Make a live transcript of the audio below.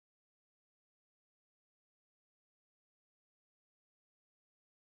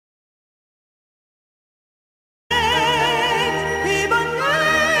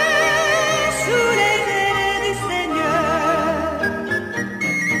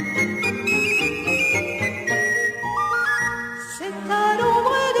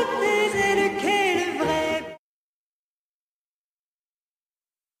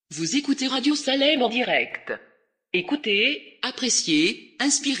Vous écoutez Radio Salem en direct. Écoutez, appréciez,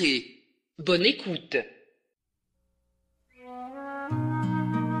 inspirez. Bonne écoute.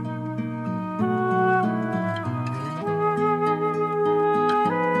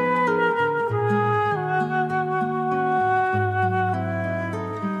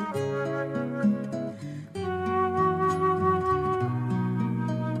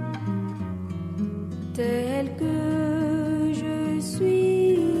 Tel que je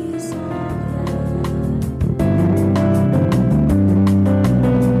suis sans rien.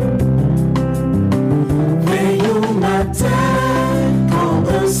 Veille au matin, quand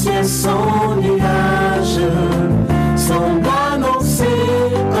un ciel sans nuage semble annoncer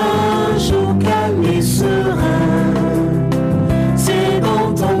un jour calme et serein. C'est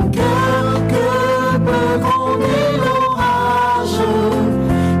dans ton cœur que peut gronder l'orage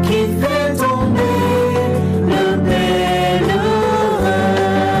qui fait tomber le pèlerin.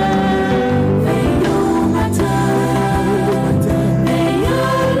 Veille au matin, veille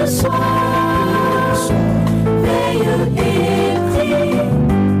le soir, veille et prie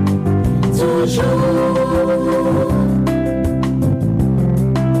toujours.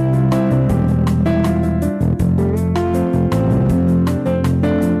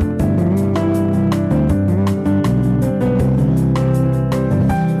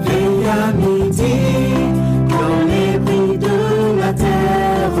 Veille à midi, quand les bruits de la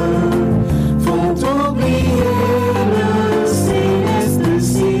terre font oublier le céleste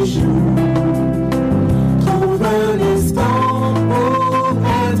séjour. Trouve un instant pour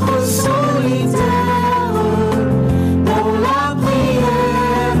être solitaire dans la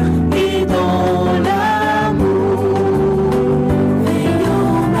prière et dans l'amour. Veille au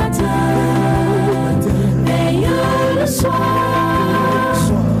matin, veille le soir,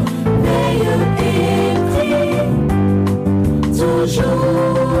 veille et prie toujours.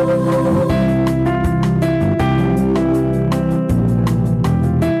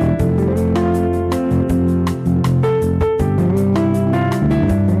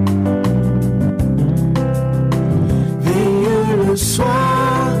 Veille le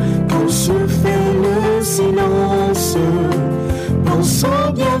soir, quand se fait le silence, pense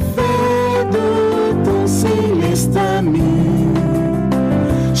au bienfait de ton céleste ami.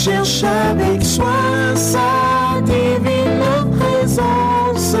 Cherche avec soin sa divine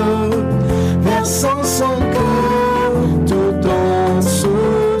présence, versant son cœur tout en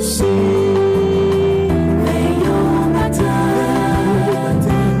souci. Veille au matin,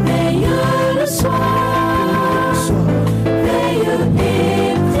 veille le soir, veille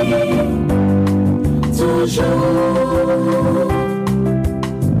et prie toujours.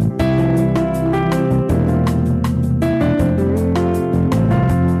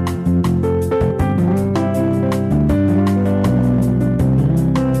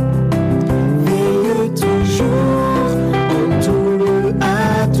 Veille toujours en tout lieu,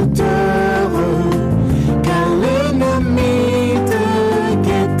 à toute heure, car l'ennemi te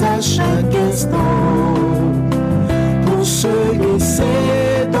guette à chaque instant pour se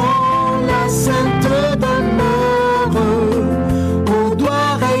glisser dans la sainte demeure où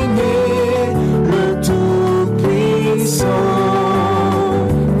doit régner le Tout-Puissant.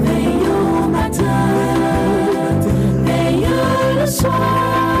 Veille au matin, veille le soir,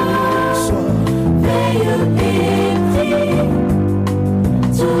 veille et prie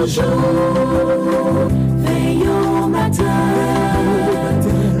toujours. Veille au matin,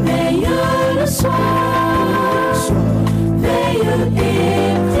 veille le soir, veille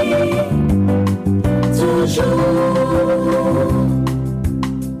et prie toujours.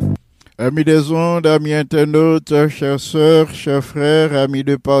 Amis des ondes, amis internautes, chers sœurs, chers frères, amis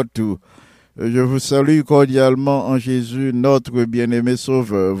de partout, je vous salue cordialement en Jésus, notre bien-aimé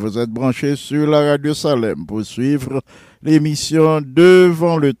Sauveur. Vous êtes branchés sur la Radio Salem pour suivre l'émission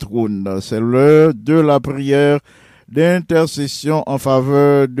Devant le trône. C'est l'heure de la prière d'intercession en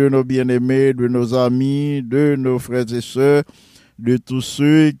faveur de nos bien-aimés, de nos amis, de nos frères et sœurs, de tous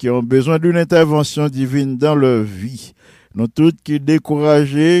ceux qui ont besoin d'une intervention divine dans leur vie. Nous tous qui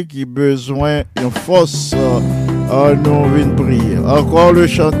découragés, qui besoin d'une force, nous venons prier. Encore le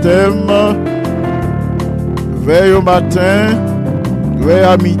chantème, veille au matin, veille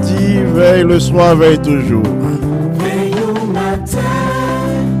à midi, veille le soir, veille toujours. Veille au matin,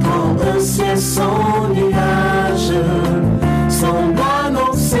 quand un ciel sans nuage semble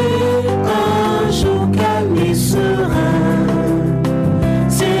annoncer un jour calme et serein.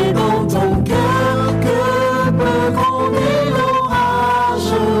 C'est dans ton cœur que peut gronder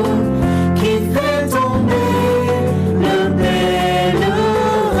l'orage qui fait tomber le pèlerin.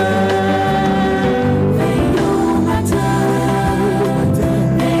 Veille au matin,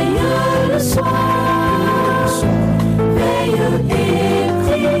 veille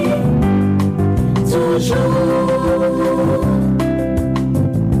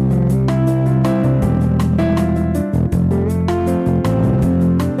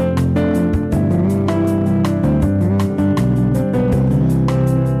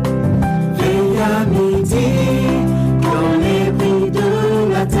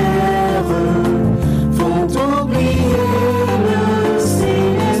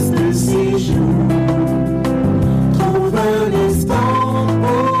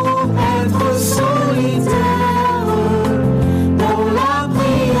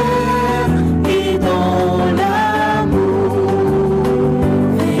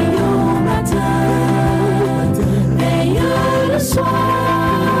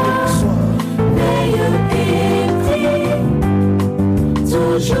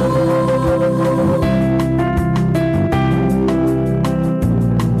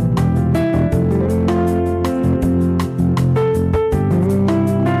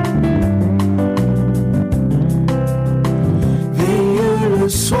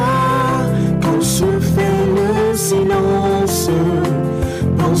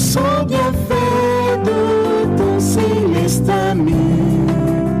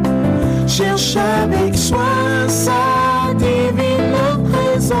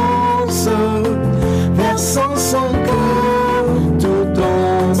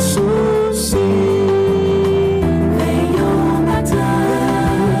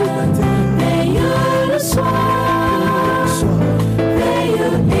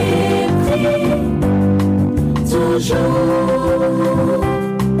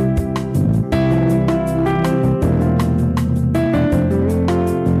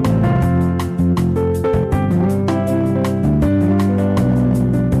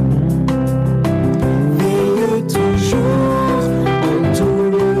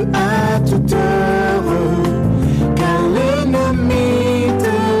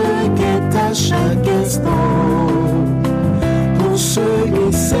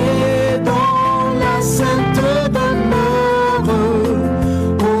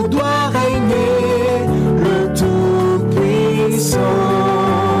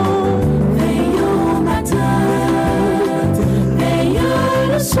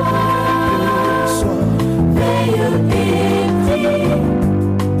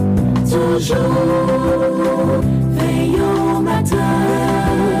toujours, veille au matin,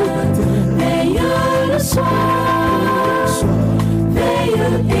 veille le soir, veille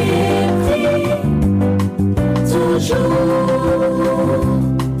et prie, toujours.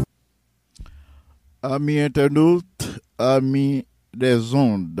 Amis internautes, amis des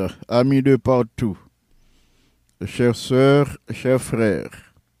ondes, amis de partout, chères sœurs, chers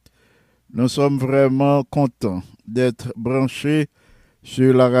frères, nous sommes vraiment contents d'être branchés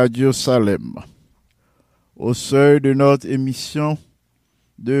sur la radio Salem. Au seuil de notre émission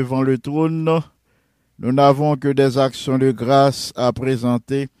Devant le trône, nous n'avons que des actions de grâce à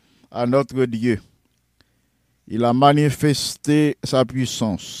présenter à notre Dieu. Il a manifesté sa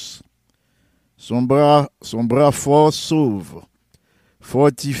puissance. Son bras fort sauve,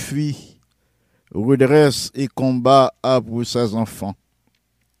 fortifie, redresse et combat pour ses enfants.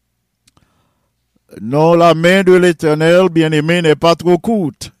 Non, la main de l'Éternel, bien-aimé, n'est pas trop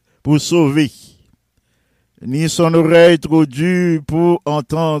courte pour sauver, ni son oreille trop dure pour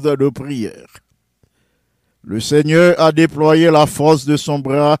entendre nos prières. Le Seigneur a déployé la force de son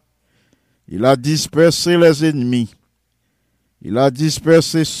bras, il a dispersé les ennemis. Il a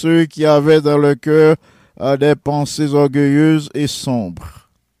dispersé ceux qui avaient dans le cœur des pensées orgueilleuses et sombres.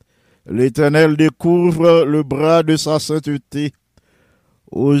 L'Éternel découvre le bras de sa sainteté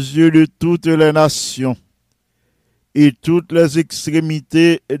aux yeux de toutes les nations, et toutes les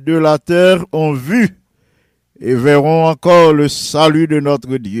extrémités de la terre ont vu et verront encore le salut de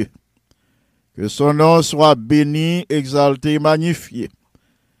notre Dieu. Que son nom soit béni, exalté, magnifié.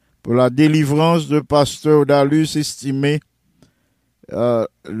 Pour la délivrance de Pasteur Dalus estimé,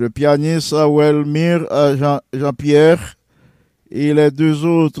 le pianiste Welmir Jean-Pierre et les deux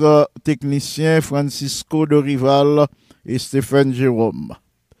autres techniciens, Francisco Dorival et Stéphane Jérôme.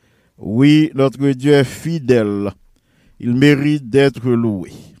 Oui, notre Dieu est fidèle. Il mérite d'être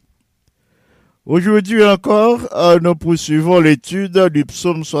loué. Aujourd'hui encore, nous poursuivons l'étude du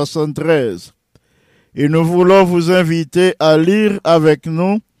psaume 73 et nous voulons vous inviter à lire avec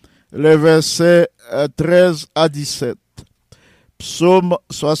nous les versets 13 à 17. Psaume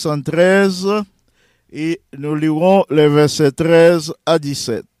 73 et nous lirons les versets 13 à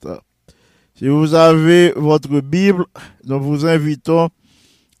 17. Si vous avez votre Bible, nous vous invitons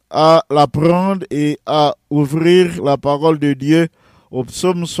à la prendre et à ouvrir la parole de Dieu au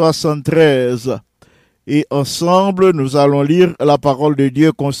psaume 73. Et ensemble, nous allons lire la parole de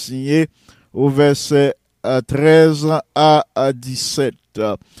Dieu consignée au verset 13 à 17.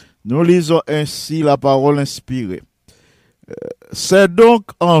 Nous lisons ainsi la parole inspirée. C'est donc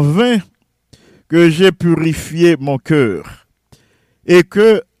en vain que j'ai purifié mon cœur et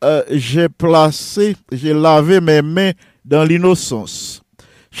que j'ai lavé mes mains dans l'innocence.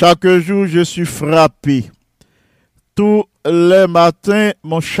 Chaque jour, je suis frappé. Tous les matins,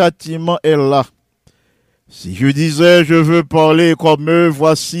 mon châtiment est là. Si je disais, je veux parler comme eux,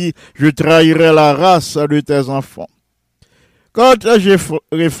 voici, je trahirais la race de tes enfants. Quand j'ai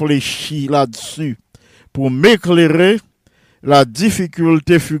réfléchi là-dessus pour m'éclairer, la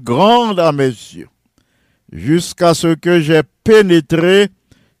difficulté fut grande à mes yeux, jusqu'à ce que j'ai pénétré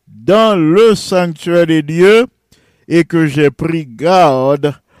dans le sanctuaire de Dieu et que j'ai pris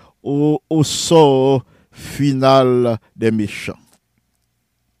garde au sort final des méchants.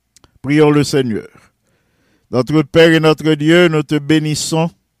 Prions le Seigneur. Notre Père et notre Dieu, nous te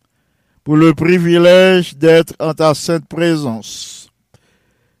bénissons pour le privilège d'être en ta sainte présence.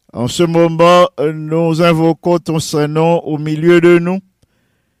 En ce moment, nous invoquons ton Saint-Nom au milieu de nous.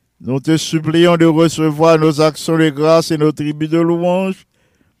 Nous te supplions de recevoir nos actions de grâce et nos tribus de louange,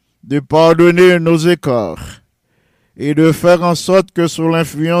 de pardonner nos écarts et de faire en sorte que sous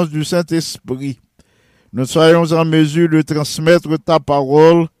l'influence du Saint-Esprit, nous soyons en mesure de transmettre ta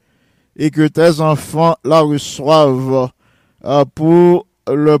parole et que tes enfants la reçoivent pour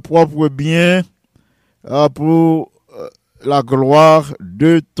le propre bien, pour la gloire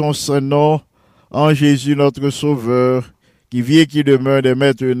de ton Saint-Nom, en Jésus notre Sauveur, qui vit et qui demeure dès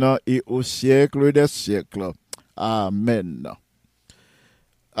maintenant et au siècle des siècles. Amen.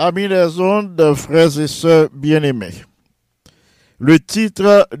 Amis des ondes, frères et sœurs bien-aimés, le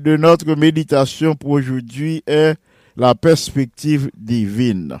titre de notre méditation pour aujourd'hui est « La perspective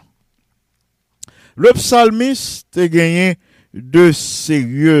divine ». Le psalmiste a gagné de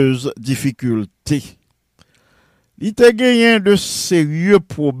sérieuses difficultés. Il a gagné de sérieux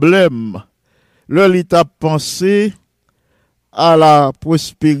problèmes. Là, il a pensé à la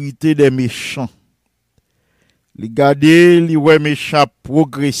prospérité des méchants. Il gardé, il voit méchants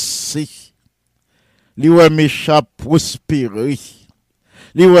progresser. Il voit méchants prospérer.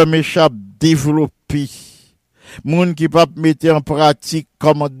 Il voit méchants développer. Moun qui pas mettre en pratique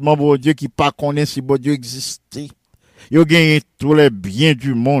commandement bon Dieu qui pas connaît si bon Dieu existait. Yo gagné tous les biens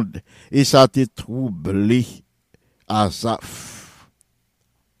du monde et ça a troublé Asaph.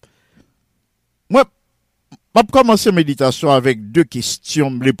 Moi, je vais commencer méditation avec deux questions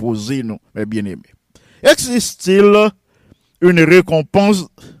me les poser, non, mes bien-aimés. Existe-t-il une récompense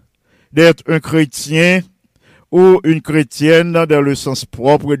d'être un chrétien ou une chrétienne dans le sens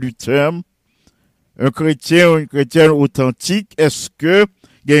propre du terme? Un chrétien ou une chrétienne authentique, est-ce que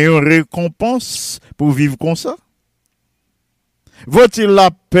il y a une récompense pour vivre comme ça? Vaut-il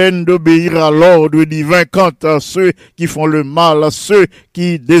la peine d'obéir à l'ordre divin quand à ceux qui font le mal, à ceux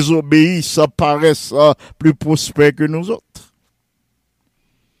qui désobéissent, paraissent plus prospères que nous autres?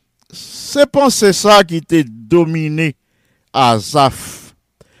 C'est penser ça qui était dominé Asaph.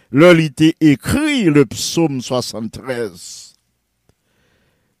 Là, il était écrit le psaume 73.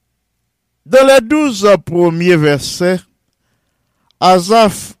 Dans les 12 premiers versets,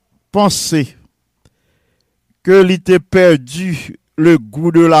 Asaph pensait que il était perdu le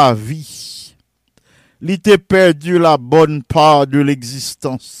goût de la vie. Il était perdu la bonne part de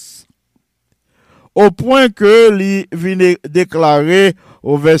l'existence. Au point que il venait déclarer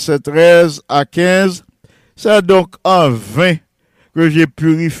au verset 13 à 15, c'est donc en vain que j'ai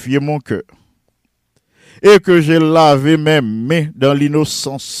purifié mon cœur et que j'ai lavé mes mains dans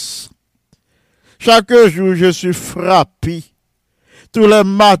l'innocence. Chaque jour, je suis frappé. Tous les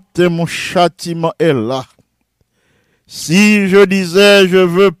matins, mon châtiment est là. Si je disais, je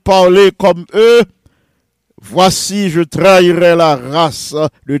veux parler comme eux, voici, je trahirais la race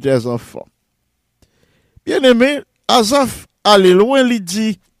de tes enfants. Bien-aimé, Asaph allait loin, il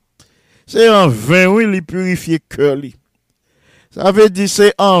dit, c'est en vain, oui, il purifie cœur. Ça veut dire,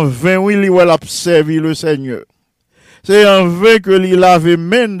 c'est en vain, oui, il a servi le Seigneur. C'est en vain que il avait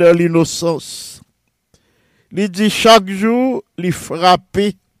même de l'innocence. Il dit, chaque jour, il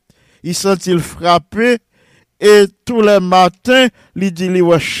frappait, il sentit frapper, et tous les matins, il dit, il y a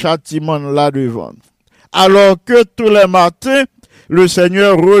un châtiment là devant. Alors que tous les matins, le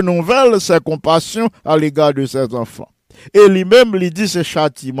Seigneur renouvelle ses compassions à l'égard de ses enfants. Et lui-même, il dit, c'est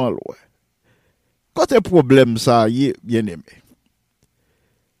châtiment là. Quand un problème ça y est, bien aimé.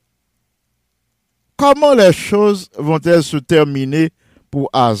 Comment les choses vont-elles se terminer pour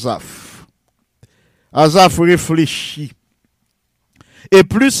Asaph? Asaph réfléchit. Et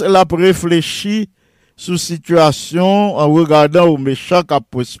plus il a réfléchi sous situation en regardant au méchant qui a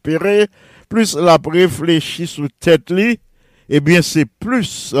prospéré, plus il a réfléchi sous tête li, eh bien c'est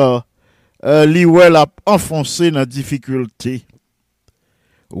plus li où elle a enfoncé dans la difficulté.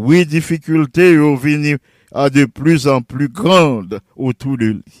 Oui, difficulté est venue de plus en plus grande autour de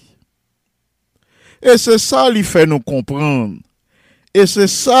lui. Et c'est ça qui fait nous comprendre. Et c'est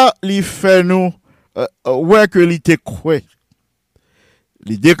ça qui fait nous ouais que il était quoi.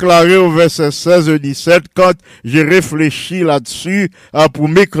 Il déclarait au verset 16 et 17, quand j'ai réfléchi là-dessus pour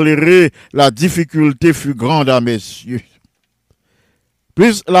m'éclairer, la difficulté fut grande à mes yeux.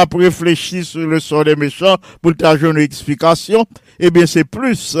 Plus il a réfléchi sur le sort des méchants pour ta jeune explication, eh bien c'est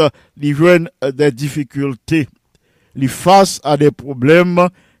plus il joue des difficultés, il face à des problèmes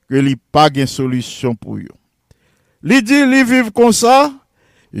que il pas de solution pour eux. Il dit, il vivent comme ça,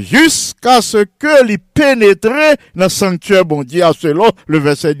 jusqu'à ce que il pénètre dans le sanctuaire bon Dieu, selon le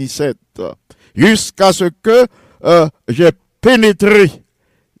verset 17. Jusqu'à ce que j'ai pénétré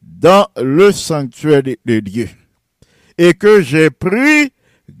dans le sanctuaire de Dieu. Et que j'ai pris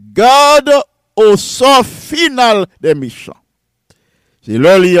garde au sort final des méchants. C'est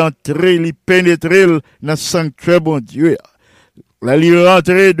là qu'il est entré, il est pénétré dans le sanctuaire bon Dieu. Là, il est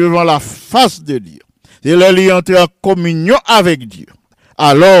rentré devant la face de Dieu. C'est là qu'il est entré en communion avec Dieu.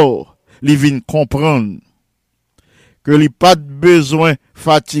 Alors, il vient comprendre que il pas de besoin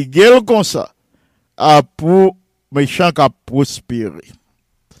fatiguer comme ça pour méchant qu'à prospérer.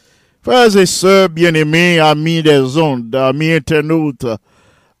 Frères et sœurs bien-aimés, amis des ondes, amis internautes,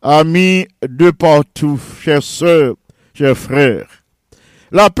 amis de partout, chers sœurs, chers frères,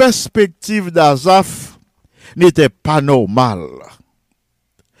 la perspective d'Asaph n'était pas normale.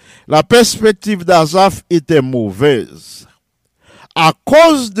 La perspective d'Asaph était mauvaise. À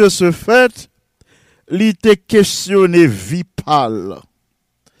cause de ce fait, il était questionné vie pâle.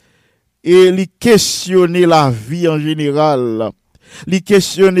 Et il questionnait la vie en général. Il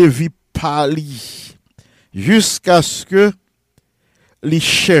questionnait vie pâlie. Jusqu'à ce que il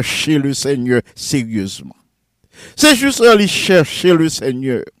cherchait le Seigneur sérieusement. C'est juste à lui chercher le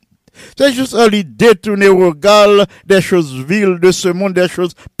Seigneur. C'est juste à lui détourner le regard des choses viles de ce monde, des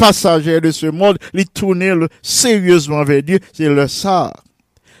choses passagères de ce monde, lui tourner sérieusement vers Dieu. C'est le ça.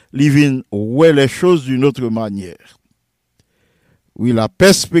 il vient ouais les choses d'une autre manière. Oui, la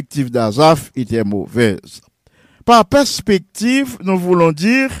perspective d'Asaph était mauvaise. Par perspective, nous voulons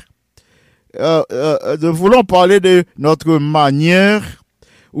dire, nous voulons parler de notre manière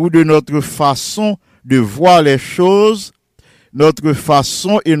ou de notre façon de voir les choses, notre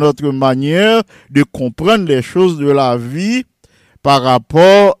façon et notre manière de comprendre les choses de la vie par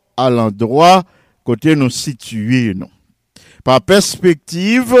rapport à l'endroit côté nous situés. Non. Par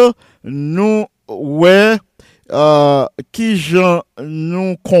perspective, nous qui gens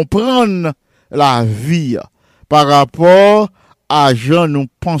nous comprennent la vie par rapport à gens nous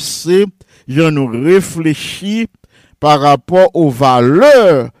penser, gens nous réfléchir par rapport aux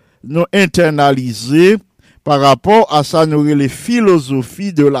valeurs nous internaliser par rapport à ça nous les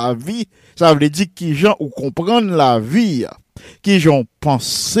philosophies de la vie. Ça veut dire qui gens ou comprendre la vie, qui gens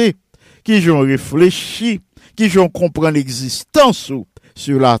penser, qui gens réfléchir, qui gens comprendre l'existence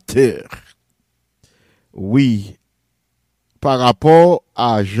sur la terre. Oui, par rapport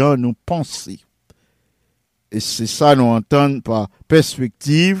à gens nous penser. Et c'est ça nous entendons par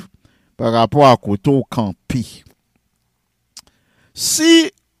perspective par rapport à côté au campi.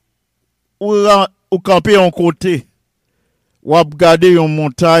 Si ou camper en côté, ou regarder une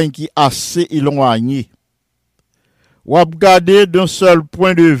montagne qui est assez éloignée, ou regarder d'un seul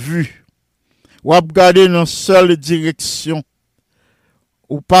point de vue, ou regarder dans une seule direction,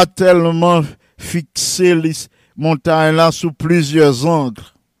 ou pas tellement fixer les montagnes là sous plusieurs angles,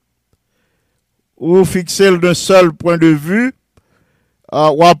 ou fixer d'un seul point de vue,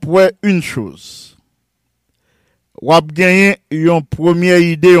 ou après une chose. Ou a gagné une première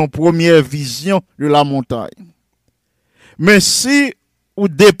idée, une première vision de la montagne. Mais si ou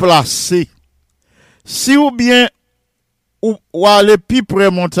déplacer, si ou bien ou aller plus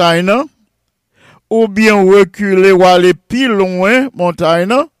près montagne, ou bien reculer ou aller plus loin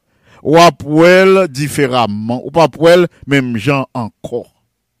montagne, ou après différemment, ou pas pour elle même gens encore.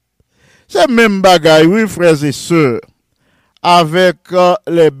 C'est même bagaille, oui, frères et sœurs, avec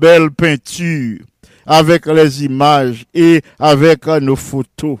les belles peintures, avec les images et avec nos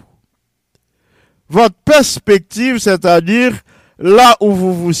photos. Votre perspective, c'est-à-dire là où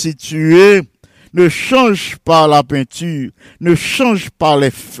vous vous situez, ne change pas la peinture, ne change pas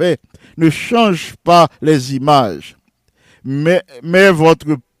les faits, ne change pas les images. Mais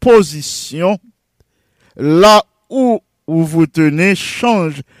votre position, là où vous tenez,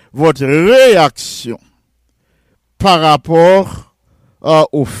 change votre réaction par rapport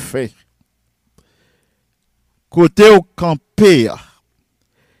aux faits. Côté au campé,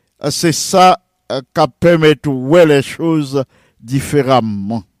 c'est ça qui permet de voir les choses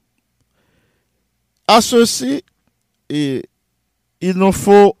différemment. À ceci, il nous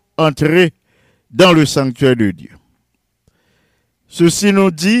faut entrer dans le sanctuaire de Dieu. Ceci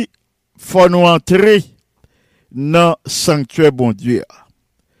nous dit, faut nous entrer dans le sanctuaire bon Dieu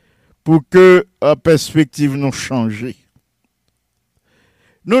pour que la perspective nous change.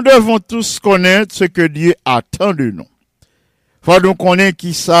 Nous devons tous connaître ce que Dieu attend de nous. Faut nous connaître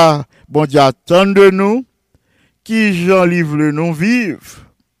qui ça, bon Dieu attend de nous, qui Jean livre nous vivre.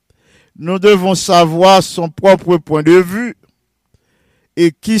 Nous devons savoir son propre point de vue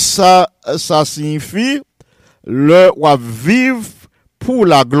et qui ça signifie le vivre pour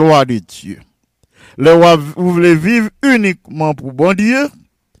la gloire de Dieu. Le vous voulez vivre uniquement pour bon Dieu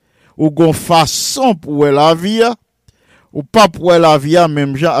ou gon façon pour la vie ou pas pour la vie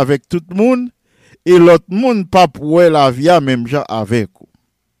même gens avec tout le monde et l'autre monde pas pour la vie même gens avec vous.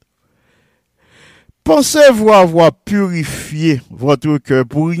 Pensez-vous avoir purifié votre cœur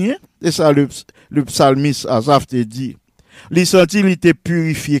pour rien? Et ça le psalmiste Asaph te dit. Il senti il était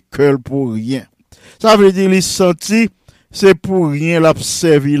purifié cœur pour rien. Ça veut dire il senti c'est pour rien l'a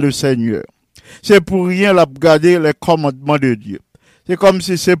servi le Seigneur. C'est pour rien l'a garder les commandements de Dieu. C'est comme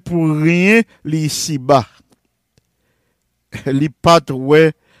si c'est pour rien l'ici bas. Il pas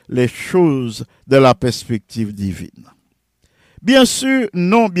trouvé les choses de la perspective divine. Bien sûr,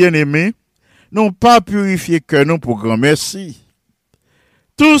 non bien-aimés, n'ont pas purifié que nous pour grand merci.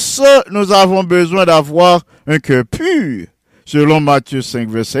 Tous nous avons besoin d'avoir un cœur pur, selon Matthieu 5,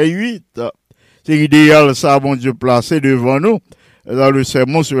 verset 8. C'est idéal, ça, bon Dieu, placé devant nous, dans le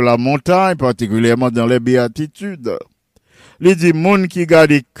sermon sur la montagne, particulièrement dans les béatitudes. Il dit, monde qui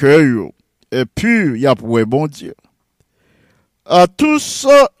garde le cœur pur, il y a pour un bon Dieu. Tous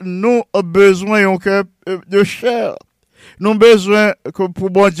nous avons besoin d'un cœur de chair. Nous avons besoin que pour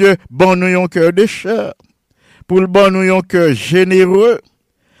bon Dieu, bon nous un cœur de chair. Pour le bon nous un cœur généreux.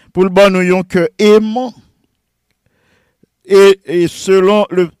 Pour le bon nous un cœur aimant. Et selon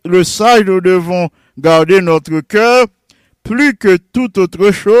le sage, nous devons garder notre cœur plus que toute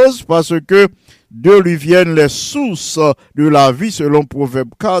autre chose, parce que de lui viennent les sources de la vie, selon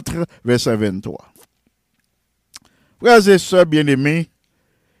Proverbe 4, verset 23. Frères et sœurs bien-aimés,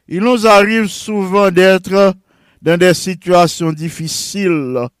 il nous arrive souvent d'être dans des situations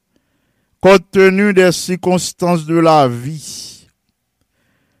difficiles, compte tenu des circonstances de la vie.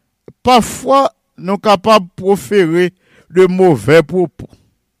 Parfois, nous sommes capables de proférer de mauvais propos.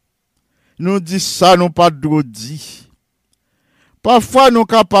 Nous disons ça, nous pas de dit. Parfois, nous sommes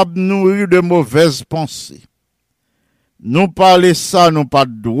capables de nourrir de mauvaises pensées. Nous parler ça, nous pas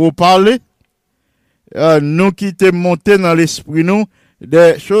de parler. Nous qui te monter dans l'esprit, nous,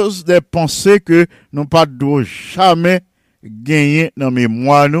 des choses, des pensées que nous pas de jamais gagner dans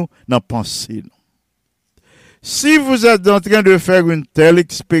mémoire, nous, dans pensée. Si vous êtes en train de faire une telle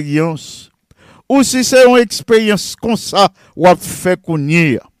expérience, ou si c'est une expérience comme ça, ou à faire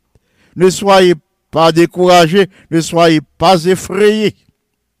connaître, ne soyez pas découragés, ne soyez pas effrayés.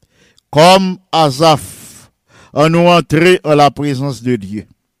 Comme Asaph, en nous entrer en la présence de Dieu.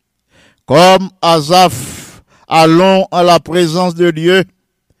 Comme Asaph, allons en la présence de Dieu.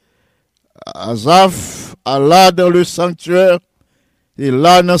 Asaph alla dans le sanctuaire, et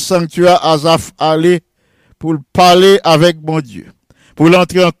là dans le sanctuaire, Asaph allait pour parler avec mon Dieu, pour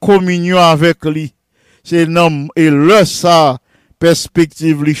entrer en communion avec lui. C'est non, et là, sa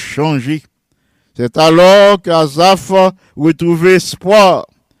perspective lui change. C'est alors qu'Asaph retrouvait espoir.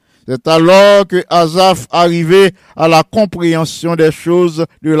 C'est alors que Asaph arrivait à la compréhension des choses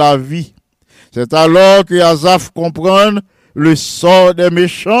de la vie. C'est alors que Asaph comprend le sort des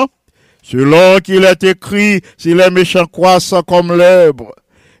méchants, selon qu'il est écrit, si les méchants croissent comme l'herbe,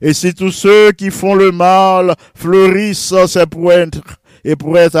 et si tous ceux qui font le mal fleurissent, c'est pour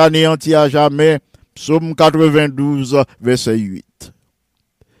être anéantis à jamais. Psaume 92, verset 8.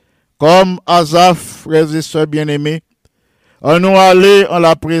 Comme Asaph, frères et sœurs bien-aimés, on nous allait en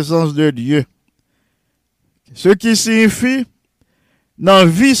la présence de Dieu. Ce qui signifie, dans la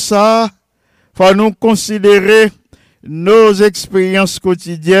vie, ça, faut nous considérer nos expériences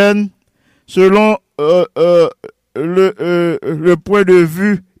quotidiennes selon le point de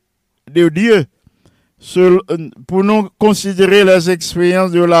vue de Dieu. Pour nous considérer les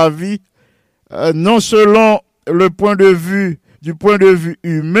expériences de la vie, non selon le point de vue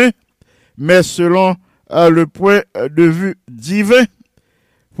humain, mais selon le point de vue divin,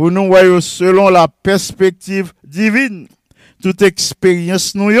 pour nous voyons selon la perspective divine. Toute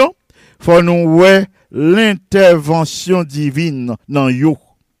expérience nous yo, faut nous voir l'intervention divine dans yo.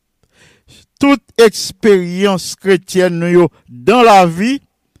 Toute expérience chrétienne nous yo dans la vie,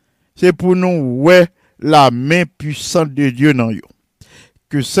 c'est pour nous voir la main puissante de Dieu dans yo.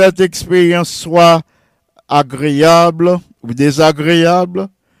 Que cette expérience soit agréable ou désagréable,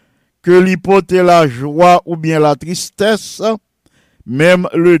 que l'hypothèse la joie ou bien la tristesse, même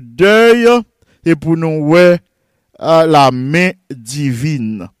le deuil, c'est pour nous voir la main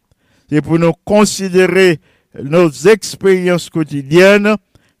divine. C'est pour nous considérer nos expériences quotidiennes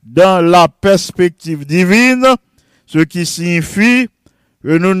dans la perspective divine, ce qui signifie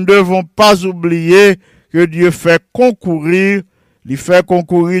que nous ne devons pas oublier que Dieu fait concourir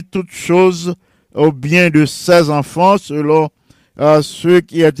toutes choses au bien de ses enfants, selon ce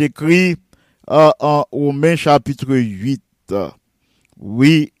qui est écrit en Romains chapitre 8.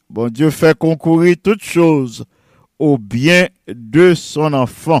 Oui, bon Dieu fait concourir toutes choses au bien de son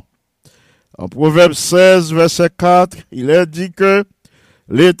enfant. En Proverbe 16, verset 4, il est dit que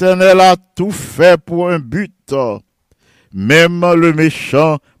l'Éternel a tout fait pour un but, même le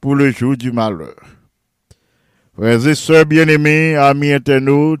méchant pour le jour du malheur. Frères et sœurs bien-aimés, amis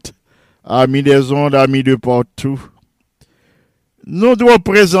internautes, amis des ondes, amis de partout, nous devons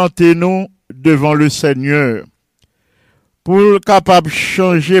présenter nous devant le Seigneur pour capable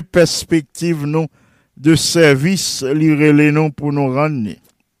changer perspective nous de service lire nous pour nous rendre.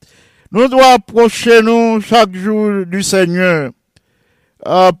 Nous devons approcher nous chaque jour du Seigneur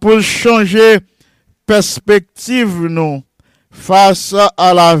pour changer perspective nous face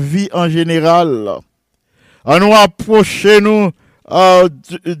à la vie en général. Nous approcher nous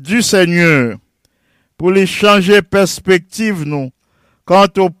du Seigneur pour les changer perspective nous quant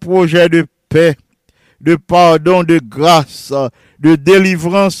au projet de paix, de pardon, de grâce, de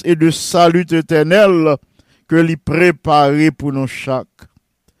délivrance et de salut éternel que l'y préparé pour nous chaque.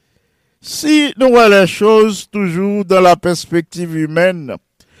 Si nous voyons les choses toujours dans la perspective humaine,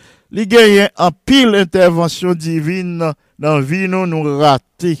 il y a en pile intervention divine dans la vie nous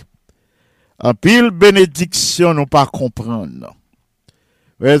rater. En pile bénédiction nous pas comprendre.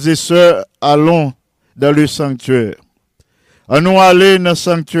 Frères et sœurs, allons dans le sanctuaire. Nous allons dans le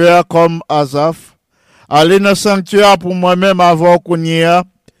sanctuaire comme Asaph, Aller dans le sanctuaire pour moi-même avoir qu'on y a,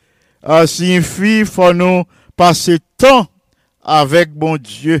 signifie faut nous passer temps avec bon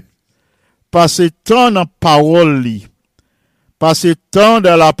Dieu, passer temps dans la parole, passer temps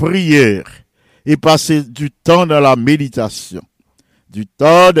dans la prière et passer du temps dans la méditation, du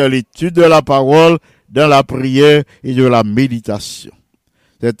temps dans l'étude de la parole, dans la prière et de la méditation.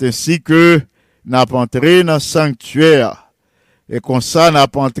 C'est ainsi que nous avons entré dans le sanctuaire et comme ça nous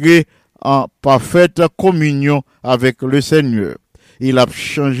avons entré en parfaite communion avec le Seigneur. Il a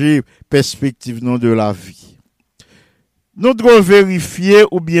changé perspective de la vie. Nous devons vérifier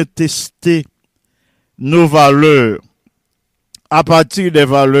ou bien tester nos valeurs à partir des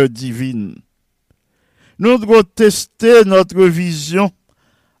valeurs divines. Nous devons tester notre vision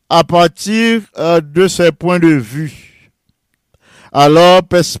à partir de ces points de vue. Alors,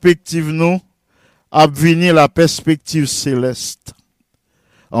 perspective nous a venir la perspective céleste.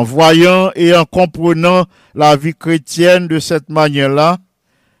 En voyant et en comprenant la vie chrétienne de cette manière-là,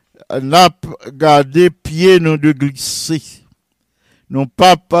 n'a gardé pied nous de glisser. Non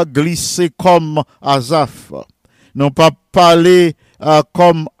pas glisser comme Asaph. Non pas parler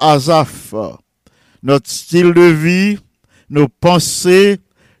comme Asaph. Notre style de vie, nos pensées,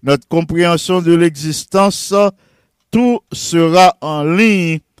 notre compréhension de l'existence, tout sera en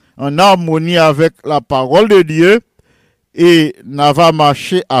ligne, en harmonie avec la parole de Dieu et n'a va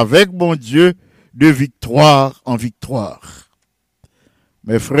marcher avec mon Dieu de victoire en victoire.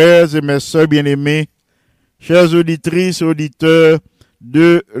 Mes frères et mes sœurs bien-aimés, chers auditrices et auditeurs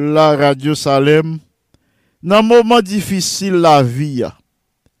de la Radio Salem, dans un moment difficile la vie,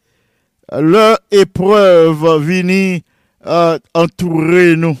 leur épreuve vini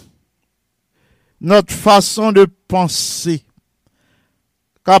entourer nous. Notre façon de penser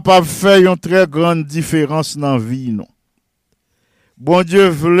capable de faire une très grande différence dans la vie. Non? Bon Dieu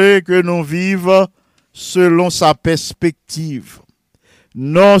voulait que nous vivions selon sa perspective,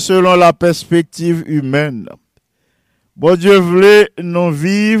 non selon la perspective humaine. Bon Dieu voulait nous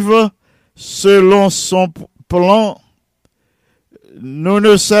vivre selon son plan. Nous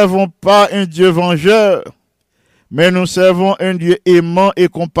ne servons pas un Dieu vengeur, mais nous servons un Dieu aimant et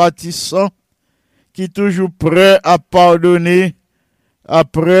compatissant, qui est toujours prêt à pardonner,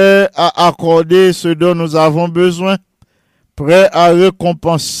 prêt à accorder ce dont nous avons besoin, prêt à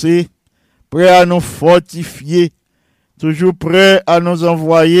récompenser, prêt à nous fortifier, toujours prêt à nous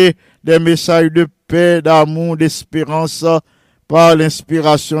envoyer des messages de paix, d'amour, d'espérance par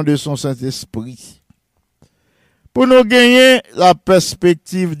l'inspiration de son Saint-Esprit. Pour nous gagner la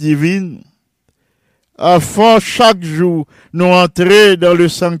perspective divine, il faut chaque jour nous entrer dans le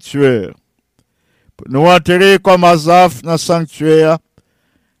sanctuaire. Pour nous entrer comme Asaph dans le sanctuaire,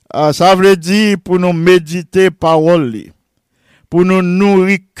 ça veut dire pour nous méditer parole, pour nous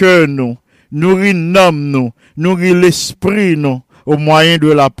nourrir cœur nous, nourrir l'âme nous, nourrir l'esprit nous au moyen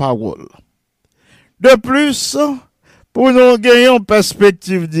de la parole. De plus, pour nous gagner une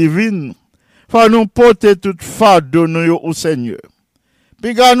perspective divine, il faut nous porter toute fardeau au Seigneur.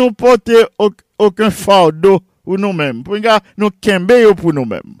 Puis nous porter aucun fardeau pour nous-mêmes. Puis nous kembe pour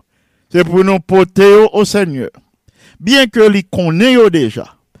nous-mêmes. C'est pour nous porter au Seigneur. Bien que les connaissons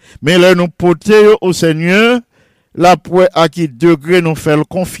déjà, mais là nous porter au Seigneur, là pour à qui degré nous faire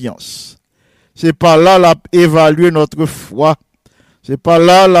confiance. C'est pas là la évaluer notre foi. C'est pas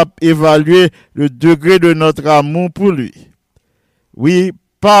là la évaluer le degré de notre amour pour lui. Oui,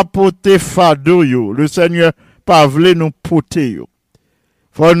 pas porter fardeau yo. Le Seigneur pas voulu nous porter yo.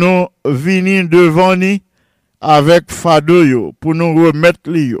 Faut nous venir devant lui avec fardeau yo pour nous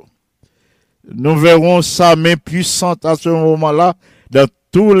remettre li yo. Nous verrons sa main puissante à ce moment-là dans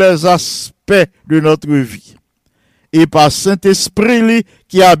tous les aspects de notre vie. Et par Saint-Esprit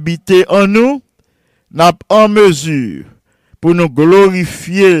qui habite en nous, n'a en mesure pour nous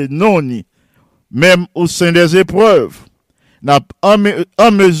glorifier non même au sein des épreuves. N'a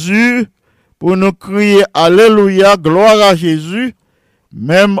en mesure pour nous crier Alléluia, gloire à Jésus,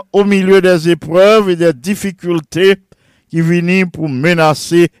 même au milieu des épreuves et des difficultés qui viennent pour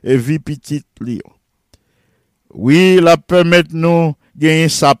menacer et vie petite. Oui, la permet nous gagner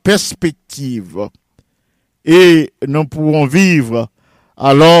sa perspective et nous pourrons vivre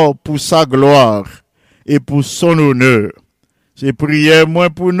alors pour sa gloire et pour son honneur. C'est prière moins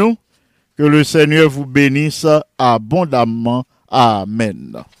pour nous. Que le Seigneur vous bénisse abondamment.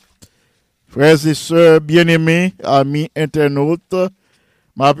 Amen. Frères et sœurs bien-aimés, amis internautes,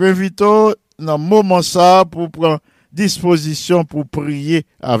 m'invite dans le moment ça pour prendre disposition pour prier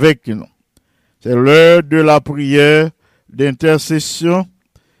avec nous. C'est l'heure de la prière d'intercession.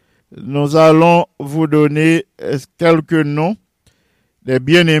 Nous allons vous donner quelques noms des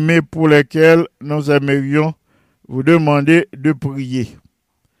bien-aimés pour lesquels nous aimerions vous demander de prier.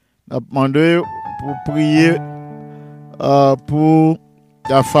 Nous demandons pour prier pour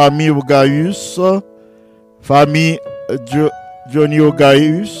la famille Ogaius, famille Johnny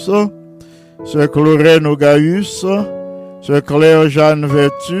Ogaius, Sœur Clorène Ogaius, Sœur Claire Jeanne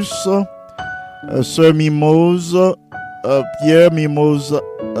Vertus, Sœur Mimose, Pierre Mimose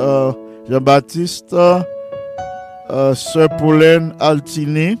Jean-Baptiste, Sœur Pauline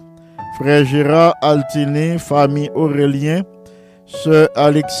Altiné, Frère Gérard Altiné, famille Aurélien, Sœur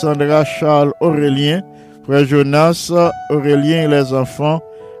Alexandra Charles Aurélien, Frère Jonas Aurélien et les enfants,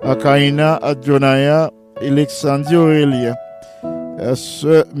 Akaina Adjonaya, Alexandrie Aurélien,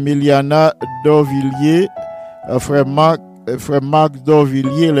 Sœur Miliana Dorvilliers, Frère Marc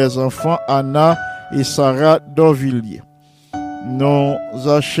Dorvilliers et les enfants, Anna et Sarah Dorvilliers. Nous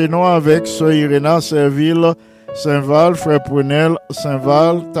enchaînons avec Sœur Irena Serville Saint-Val, Frère Prunel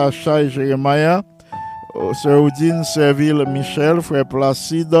Saint-Val, Tacha et Jérémia, Sœur Odine Serville Michel, Frère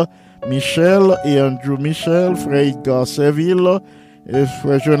Placide Michel et Andrew Michel, Frère Edgar Serville, et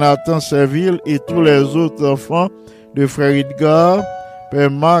Frère Jonathan Serville et tous les autres enfants de Frère Edgar,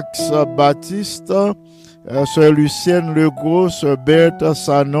 Père Max Baptiste, Sœur Lucienne Legros, Sœur Berthe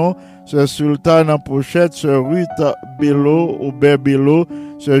Sanon, Sœur Sultane Pochette, Sœur Ruth Bello, Aubert Bello,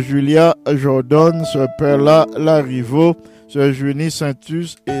 Sœur Julia Jordan, Sœur Perla Larivo, Sœur Junie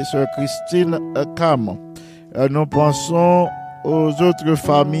Saintus et Sœur Christine Cam. Nous pensons aux autres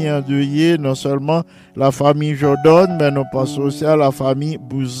familles endeuillées, non seulement la famille Jordan, mais nous pensons aussi à la famille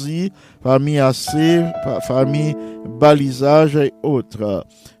Bouzy, famille Assé, famille Balisage et autres.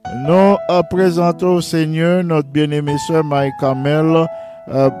 Nous présentons au Seigneur notre bien-aimée sœur Marie-Camel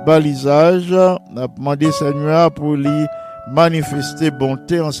Balisage, a demandé Seigneur pour lui manifester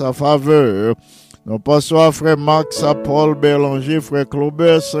bonté en sa faveur. Nous passons à Frère Max, à Paul Berlanger, Frère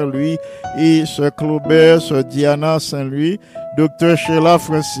Claubert Saint-Louis et Sœur Claubert, Sœur Diana Saint-Louis, Docteur Sheila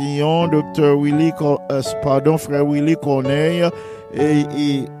Francillon, Docteur Frère Willy Corneille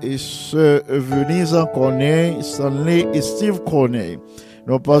et Sœur Venise Corneille, Stanley et Steve Corneille.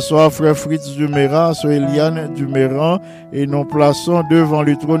 Nous passons à Frère Fritz Duméran, Sœur Eliane Duméran, et nous plaçons devant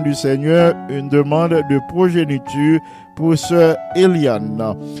le trône du Seigneur une demande de progéniture pour Sœur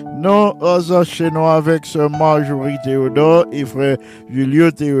Eliane. Nous enchaînons avec Sœur Marjorie Théodore et Frère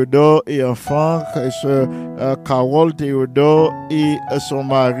Julio Théodore et enfants, Sœur Carole Théodore et son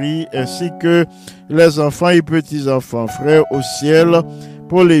mari, ainsi que les enfants et petits-enfants. Frère au ciel,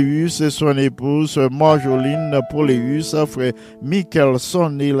 Pauléus et son épouse, Sœur Marjoline Pauléus, Frère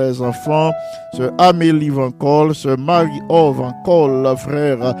Michelson et les enfants, Sœur Amélie Vancol, Sœur Marie-Ove Vancol,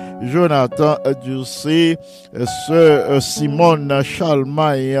 Frère Jonathan Durcé, Sœur Simone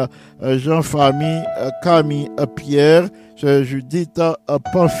Chalmaille, Jean-Famille Camille Pierre, Sœur Judith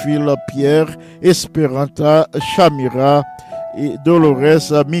Pamphile Pierre, Espéranta Chamira et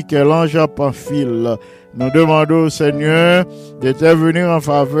Dolores Michel-Ange Pamphile. Nous demandons au Seigneur d'intervenir en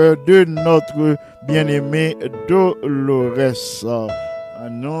faveur de notre bien-aimé Dolores.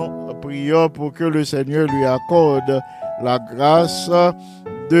 Nous prions pour que le Seigneur lui accorde la grâce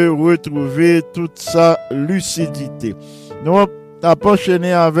de retrouver toute sa lucidité. Nous avons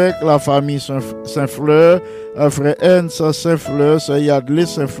enchaîné avec la famille Saint-Fleur, Frère Ernst Saint-Fleur, Sœur Yadley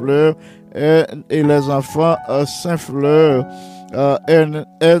Saint-Fleur et les enfants Saint-Fleur.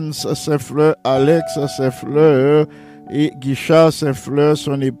 Ernst Saint-Fleur, Alex Saint-Fleur et Guichard Saint-Fleur,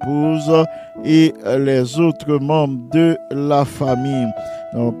 son épouse et les autres membres de la famille.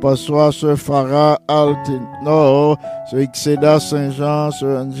 Nous passons à Sœur Farah Altenor, Sœur Ixeda Saint-Jean,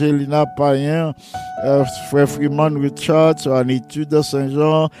 Sœur Angelina Payen, Frère Freeman Richard, Sœur Anitude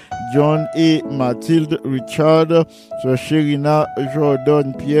Saint-Jean, John et Mathilde Richard, Sœur Chérina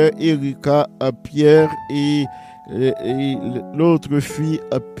Jordan Pierre, Erika Pierre et l'autre fille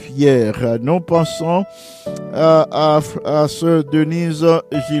Pierre. Nous pensons à Sœur Denise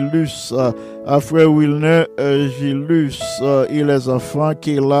Gilus, à Frère Wilner Gilus et les enfants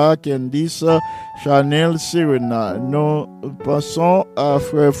Kayla, Candice, Chanel, Serena. Nous pensons à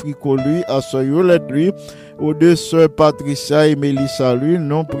Frère Fricolu, à Sœur Yolette lui, aux deux Sœurs Patricia et Mélissa lui.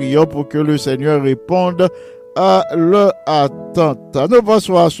 Nous prions pour que le Seigneur réponde à leur attente. Nous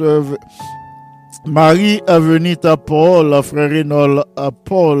pensons à Sœur Marie Avenita Paul, Frère Rénol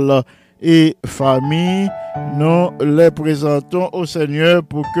Paul et famille, nous les présentons au Seigneur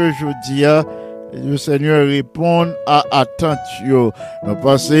pour que Jodia, le Seigneur réponde à attente. Nous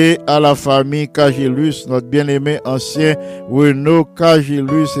passons à la famille Cagilus, notre bien-aimé ancien Renaud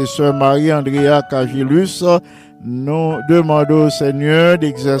Cagilus et Sœur Marie-Andrea Cagilus. Nous demandons au Seigneur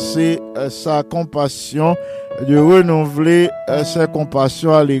d'exercer sa compassion, de renouveler sa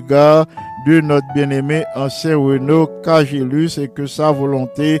compassion à l'égard de notre bien-aimé ancien Renaud Cagilus et que sa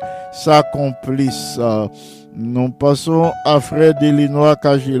volonté s'accomplisse. Nous passons à frère Delinois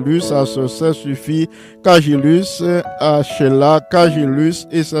Cagilus, à ce ça suffit Cagilus, à Sheila Cagilus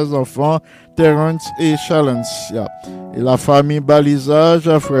et ses enfants Terence et Chalencia. Et la famille Balisage,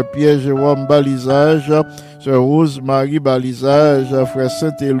 frère Pierre Jérôme Balisage, sœur Rose Marie Balisage, frère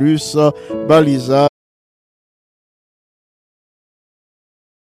Saint-Élus Balisage.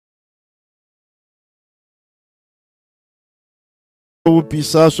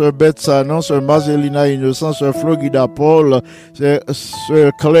 Pissa, sœur Beth Sanon, sœur Marcelina Innocent, sœur Florida Paul,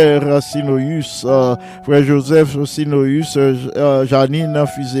 sœur Claire Sinoïus, frère Joseph Sinoïus, Janine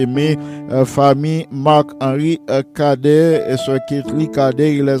Fils-Aimé, famille Marc-Henri Cadet, et sœur Ketli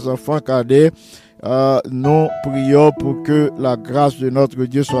Cadet et les enfants Cadet. Nous prions pour que la grâce de notre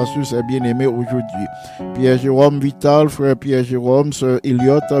Dieu soit sur ses bien-aimés aujourd'hui. Pierre-Jérôme Vital, frère Pierre-Jérôme, sœur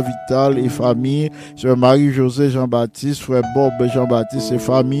Eliott Vital et famille, sœur Marie-Josée Jean-Baptiste, frère Bob Jean-Baptiste et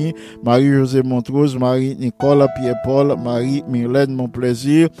famille, Marie-Josée Montrose, Marie-Nicole Pierre-Paul, Marie-Mylène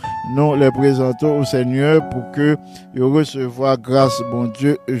Monplaisir. Nous les présentons au Seigneur pour que ils recevoir grâce, bon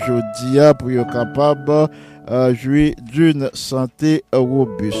Dieu, aujourd'hui, pour être capable jouir d'une santé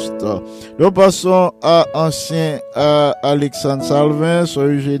robuste. Nous passons à ancien Alexandre Salvin, sœur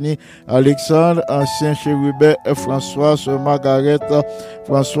Eugénie Alexandre, ancien Chérubin François, sœur Margaret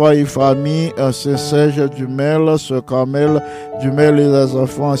François et famille, ancien Serge Dumel, sœur Carmel Dumel et les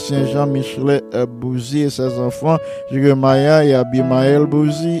enfants, ancien Jean-Michel Bouzy et ses enfants, Jérémia et Abimaël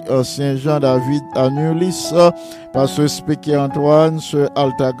Bouzy, ancien Jean-David Anulis, pasteur Spéky Antoine, sœur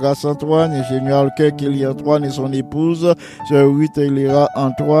Altagrace Antoine, ingénieur Kelly Antoine et son épouse, sœur Ruth Hilera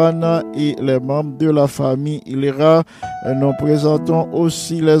Antoine et les membres de la famille Hilera. Nous présentons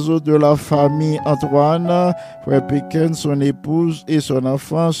aussi les autres de la famille Antoine, frère Pékin, son épouse et son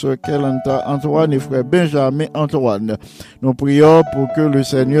enfant, sœur Kelanta Antoine et frère Benjamin Antoine. Nous prions pour que le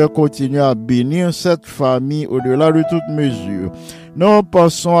Seigneur continue à bénir cette famille au-delà de toute mesure. Nous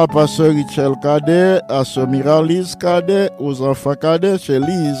passons à pasteur Richel Cadet, à sœur Miralise Cadet, aux enfants Cadet, chez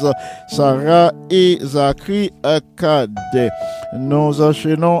Lise, Sarah et Zachary Cadet. Nous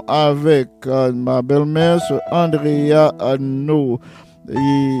enchaînons avec ma belle-mère, sœur Andrea Anno.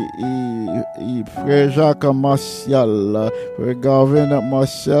 Frère Jacques Martial, frère Garvin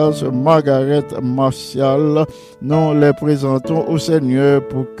Martial, sœur Margaret Martial, nous les présentons au Seigneur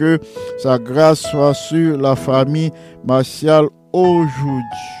pour que sa grâce soit sur la famille Martial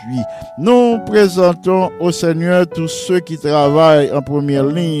aujourd'hui. Nous présentons au Seigneur tous ceux qui travaillent en première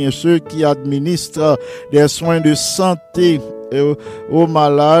ligne, ceux qui administrent des soins de santé aux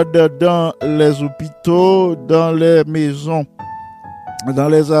malades dans les hôpitaux, dans les maisons, dans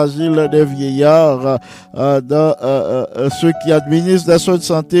les asiles des vieillards, dans ceux qui administrent des soins de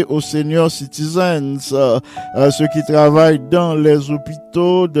santé aux senior citizens, ceux qui travaillent dans les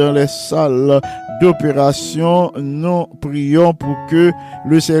hôpitaux, dans les salles d'opération. Nous prions pour que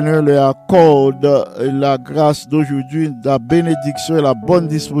le Seigneur leur accorde la grâce d'aujourd'hui, la bénédiction et la bonne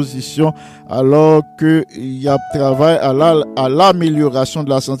disposition, alors qu'il y a travail à l'amélioration de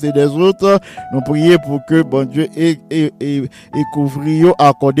la santé des autres. Nous prions pour que bon Dieu ait couvrir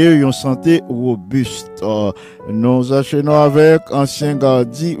accorder une santé robuste. Nous enchaînons avec ancien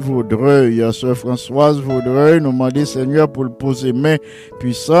Gardi Vaudreuil, sœur Françoise Vaudreuil. Nous demandons Seigneur pour le poser main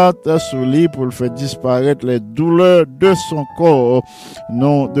puissante sur lui pour le faire disparaître les douleurs de son corps.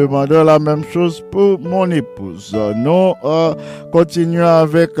 Nous demandons la même chose pour mon épouse. Nous continuons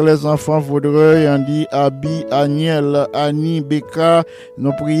avec les enfants Vaudreuil, Andy, Abi, Aniel, Annie, Becca.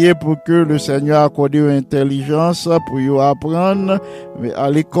 Nous prions pour que le Seigneur accorde une intelligence pour y apprendre mais à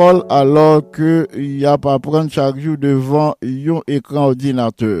l'école alors que il y a pas prendre chaque jour devant un écran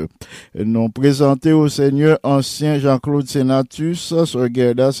ordinateur. Nous présenter au Seigneur ancien Jean-Claude Sénatus, sœur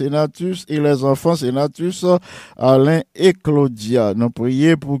Gerda Sénatus et les enfants Sénatus, Alain et Claudia. Nous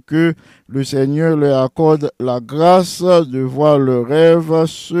prions pour que le Seigneur leur accorde la grâce de voir le rêve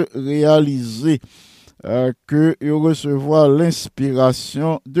se réaliser. Que ils recevoir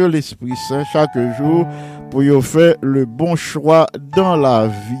l'inspiration de l'Esprit Saint chaque jour pour y faire le bon choix dans la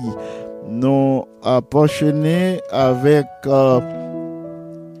vie. Nous avons enchaîné avec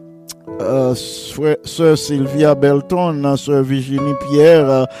Sœur Sylvia Belton, Sœur Virginie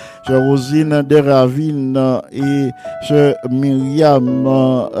Pierre, Sœur Rosine Deravine et Sœur Myriam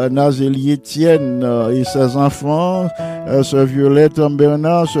Nazeli Etienne et ses enfants, Sœur Violette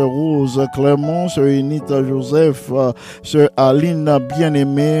Bernard, Sœur Rose Clément, Sœur Enita Joseph, Sœur Aline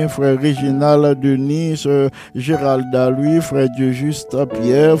Bien-Aimée, Frère Réginald Denis, Sœur Géralda Louis, Frère Dieu-Juste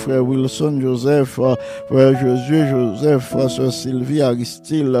Pierre, Frère Wilson Joseph, Frère Josué Joseph, Sœur Sylvie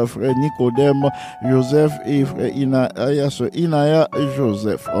Aristide, Frère Nicodème Joseph et Frère Inaya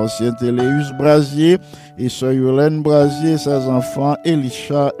Joseph, ancien Téléus Brasier et Sœur Yolène Brasier, ses enfants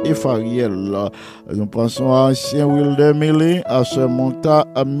Elisha et Fariel. Nous pensons à ancien Wilder Mélé, à Sœur Monta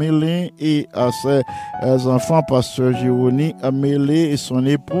Mélé et à ses enfants Pasteur Gironi Mélé et son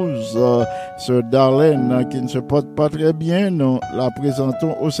épouse Sœur Darlène qui ne se porte pas très bien. Nous la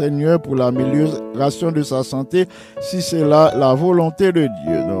présentons au Seigneur pour l'amélioration de sa santé si c'est là la volonté de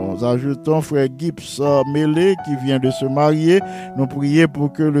Dieu. Nous ajoutons Frère Gibbs Mélé qui vient de se marier. Nous prions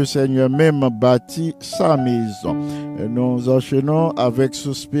pour que le Seigneur même bâtit sa maison. Et nous enchaînons avec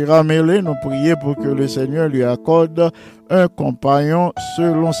Suspira Mélé. Nous prions pour que le Seigneur lui accorde un compagnon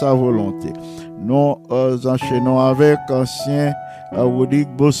selon sa volonté. Nous enchaînons avec ancien Rodrigue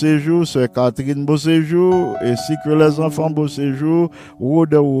Beauséjour, Sœur Catherine Beauséjour, ainsi que les enfants Beauséjour,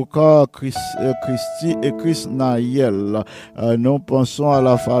 Rode Woka, Christy et Chris Naël. Nous pensons à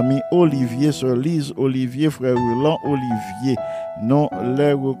la famille Olivier, Sœur Lise Olivier, Frère Roland Olivier. Nous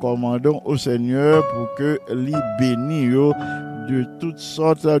les recommandons au Seigneur pour que les bénisse de toutes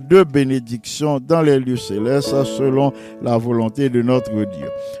sortes de bénédictions dans les lieux célestes selon la volonté de notre Dieu.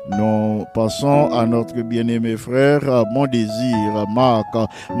 Nous pensons à notre bien-aimé frère Mon Désir, Marc,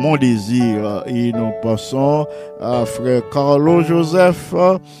 Mon Désir, et nous pensons à frère Carlo Joseph,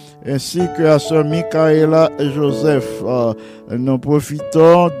 ainsi qu'à sœur Michaela Joseph. Nous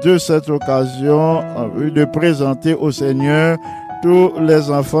profitons de cette occasion de présenter au Seigneur tous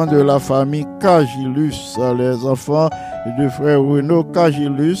les enfants de la famille Cagilus, les enfants de frère Renaud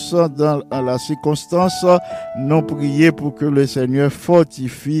Cagilus. Dans la circonstance, nous prions pour que le Seigneur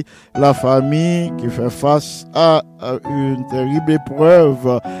fortifie la famille qui fait face à une terrible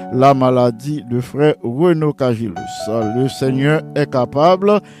épreuve, la maladie de frère Renaud Cagilus. Le Seigneur est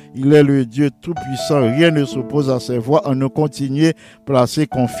capable, il est le Dieu tout-puissant, rien ne s'oppose à ses voies. On ne continue à placer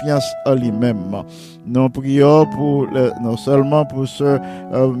confiance en lui-même. Nous prions non seulement pour sœur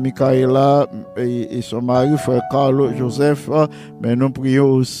Michaela et son mari, frère Carlo Joseph, mais nous prions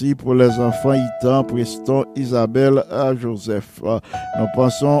aussi pour les enfants Ethan, Preston, Isabelle, Joseph. Nous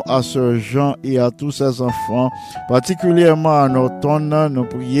pensons à sœur Jean et à tous ses enfants, particulièrement à Norton. Nous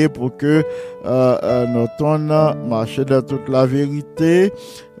prions pour que Norton marche dans toute la vérité.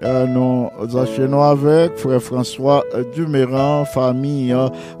 Nous enchaînons avec frère François Duméran, famille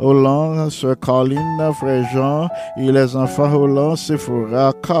Hollande, sœur Caroline, frère Jean et les enfants Hollande,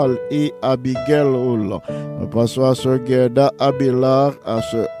 Sephora, Carl et Abigail Hollande. Nous passons à sœur Gerda Abelard, à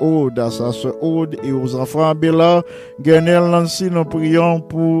sœur Aude, à sa sœur Aude et aux enfants Abelard. Guenel Nancy, nous prions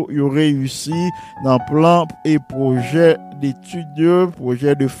pour y réussir dans plan et projet d'études,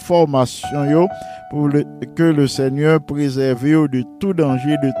 projet de formation, pour que le Seigneur préserve de tout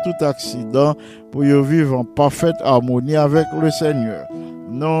danger, de tout accident, pour vivre en parfaite harmonie avec le Seigneur.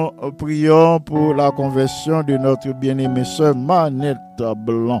 Nous prions pour la conversion de notre bien-aimée sœur Manette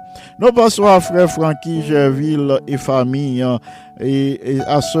Blanc. Nous passons à frère Frankie Gerville et famille et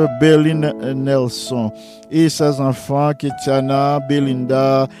à sœur Berlin Nelson et ses enfants Ketiana,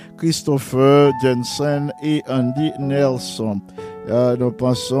 Belinda, Christopher Jensen et Andy Nelson. Nous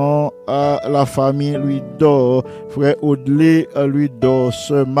pensons à la famille Louis-Dor, frère Audley Louis-Dor,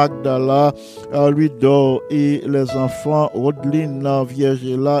 sœur Magdala Louis-Dor et les enfants Rodeline,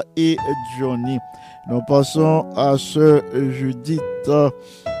 Viergela et Johnny. Nous passons à sœur Judith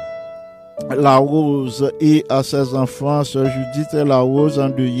Larose et à ses enfants, sœur Judith Larose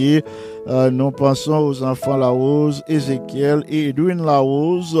endeuillée. Nous pensons aux enfants Larose, Ézéchiel et Edwin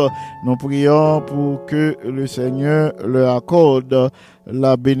Larose. Nous prions pour que le Seigneur leur accorde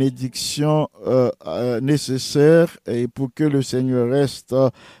la bénédiction nécessaire et pour que le Seigneur reste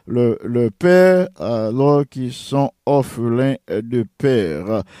le Père alors qu'ils sont orphelins de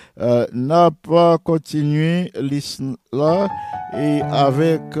père. N'a pas continué là et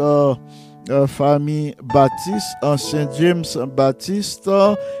avec famille Baptiste, ancien James Baptiste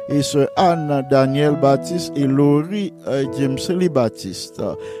et sœur Anne Daniel Baptiste et Laurie James Lee Baptiste.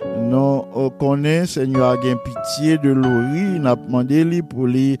 Nous connaissons Seigneur a pitié de Laurie, n'a demandé lui pour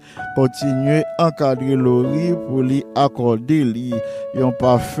lui continuer à encadrer Laurie, pour lui accorder lui une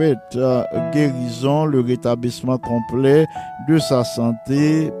parfaite guérison, le rétablissement complet de sa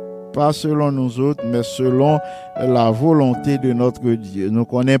santé pas selon nous autres, mais selon la volonté de notre Dieu. Nous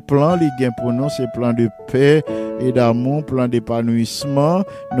connaissons plan, les gains pour nous, c'est plan de paix et d'amour, plan d'épanouissement.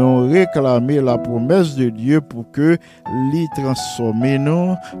 Nous réclamer la promesse de Dieu pour que l'y transformer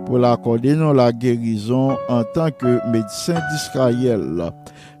nous, pour l'accorder nous la guérison en tant que médecin d'Israël.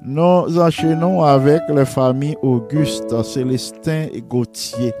 Nous enchaînons avec les familles Auguste, Célestin et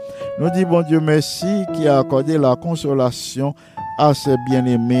Gauthier. Nous disons bon Dieu merci qui a accordé la consolation à ses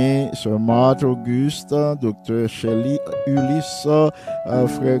bien-aimés, Sœur Marthe Auguste, Dr. Shelley Ulysse,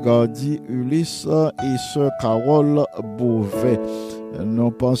 Frère Gardi Ulysse et Sœur Carole Beauvais.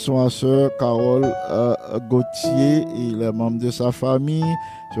 Nous pensons à Sœur Carole Gauthier et les membres de sa famille,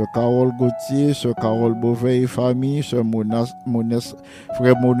 Sœur Carole Gauthier, Sœur Carole Beauvais et famille, Sœur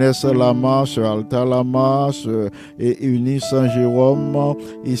Frère Monès Lama, Sœur Alta Lama, Sœur Eunice Saint-Jérôme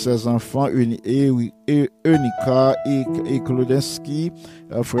et ses enfants, Eunika et Claudinski,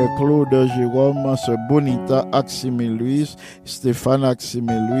 Frère Claude Jérôme, Sœur Bonita Aximé Louis, Stéphane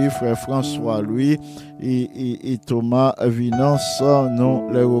Aximé Louis, Frère François Louis et Thomas Vinance, nous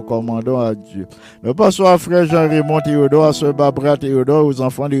les recommandons à Dieu. Nous passons à Frère Jean-Raymond Théodore, à Sœur Barbara Théodore, aux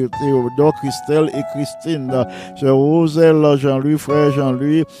enfants de Théodore, Christelle et Christine, Sœur Roselle Jean-Louis, Frère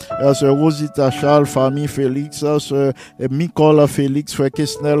Jean-Louis, Sœur Rosita Charles, famille Félix, Sœur Nicole Félix, Frère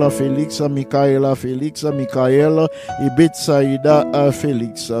Kesnel Félix, Michaela Félix, Michael et Betsaïda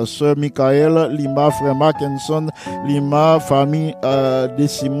Félix, Sœur Michael Lima, Frère Mackinson Lima, famille de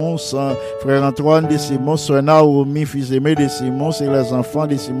Simons, Frère Antoine de Simons, Sœur Naomi, fils aimé de Simons et les enfants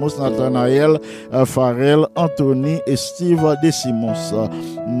de Simons, Nathanaël, Farrell, Anthony et Steve de Simons.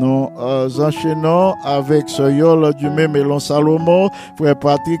 Nous enchaînons avec Sœur Yol Dumé Mélon Salomon, Frère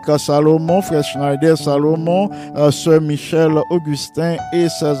Patrick Salomon, Frère Schneider Salomon, Sœur Michel Augustin et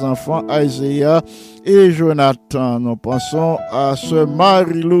ses enfants Isaiah et Jonathan. Nous pensons à Sœur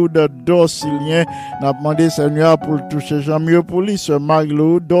Marie-Lou Dorsilien. Nous avons demandé Seigneur pour le toucher Jean-Mieux pour lui. Sœur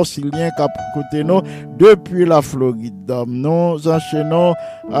Marie-Lou Dorsilien qui a écouté nous depuis la Floride. Nous enchaînons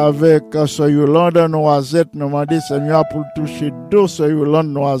avec Sœur Yolande Noisette. Nous demandons Seigneur pour le toucher deux Sœur Yolande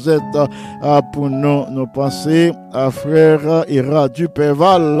Noisette pour nous penser à Frère Ira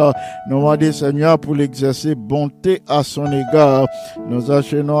Duperval. Nous demandons Seigneur pour l'exercer bonté à son égard. Nous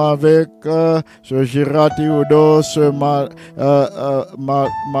enchaînons avec Sœur Gérard Théodore, Sœur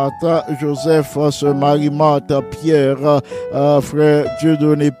Martha Joseph, Sœur Marie-Marthe Pierre, Frère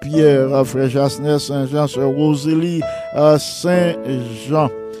Dieudonné Pierre, Frère Jasner Saint-Jean, Sœur Rosélie Saint-Jean.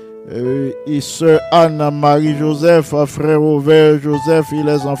 Et Sœur Anne-Marie Joseph, Frère Auvert Joseph et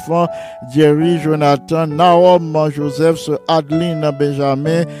les enfants Jerry, Jonathan, Naom Joseph, Sœur Adeline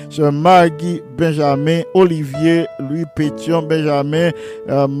Benjamin, Sœur Maggie Benjamin, Olivier Louis Pétion Benjamin,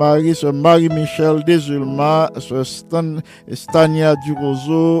 Marie, Sœur Marie-Michel Desulma, Sœur Stania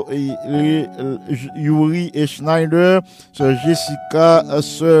Durozo, Yuri et Schneider, Sœur Jessica,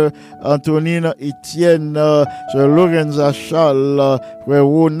 Sœur Antonine Etienne, Sœur Lorenza Charles, Frère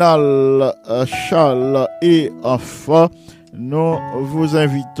Ronald Charles et enfin, nous vous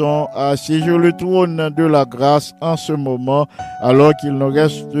invitons à siéger le trône de la grâce en ce moment, alors qu'il nous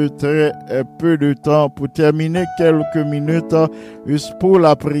reste très peu de temps pour terminer quelques minutes pour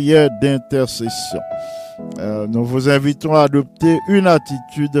la prière d'intercession. Nous vous invitons à adopter une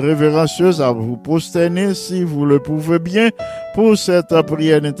attitude révérencieuse, à vous prosterner si vous le pouvez bien pour cette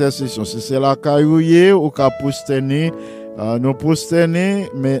prière d'intercession. Si c'est la caillouille ou qu'à prosterner, nous prosterner,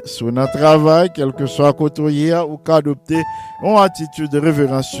 mais sur notre travail, quel que soit côté ou qu'adopter une attitude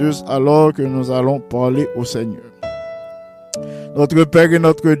révérencieuse alors que nous allons parler au Seigneur. Notre Père et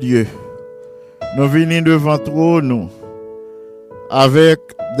notre Dieu, nous venons devant toi, nous, avec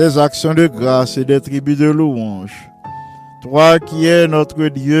des actions de grâce et des tribus de louange. Toi qui es notre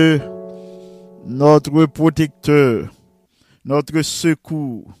Dieu, notre protecteur, notre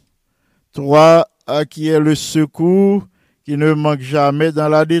secours. Toi qui es le secours qui ne manque jamais dans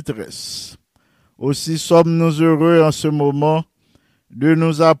la détresse. Aussi sommes-nous heureux en ce moment de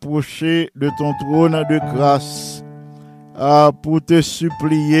nous approcher de ton trône de grâce pour te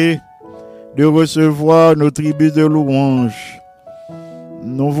supplier de recevoir nos tribus de louange.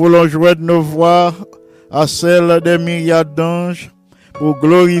 Nous voulons joindre nos voix à celles des myriades d'anges pour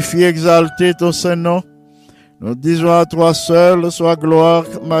glorifier et exalter ton Saint-Nom. Nous disons à toi seul, sois gloire,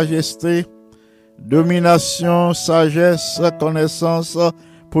 majesté, domination, sagesse, connaissance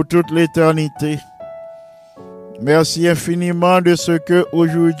pour toute l'éternité. Merci infiniment de ce que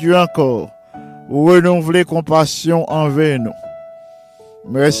aujourd'hui encore, vous renouvelez compassion envers nous.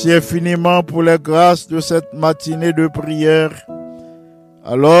 Merci infiniment pour les grâces de cette matinée de prière.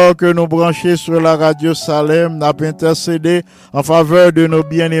 Alors que nous branchés sur la radio Salem, n'a pas intercédé en faveur de nos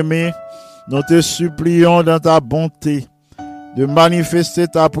bien-aimés, nous te supplions dans ta bonté de manifester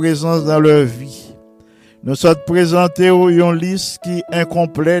ta présence dans leur vie. Nous sommes présentés une liste qui est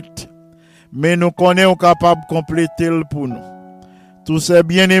incomplète, mais nous connaissons capables de compléter pour nous. Tous ces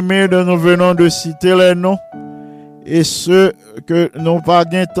bien-aimés dont nous venons de citer les noms, et ceux que nous pas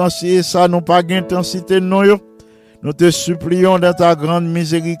d'intensité, ça nous pas d'intensité non yo, nous te supplions dans ta grande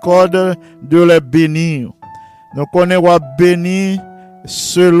miséricorde de les bénir. Nous connaissons bénir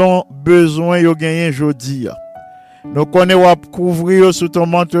selon besoin yo gagné aujourd'hui. Nous connaissons couvrir sous ton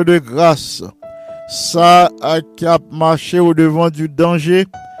manteau de grâce. Ça qui a marché au devant du danger,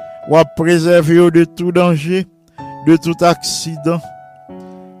 ou à préserver de tout danger, de tout accident.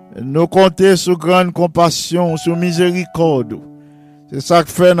 Nous comptons sur grande compassion, sur miséricorde. C'est ça que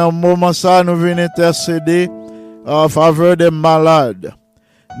fait dans le moment ça, nous venons intercéder en faveur des malades.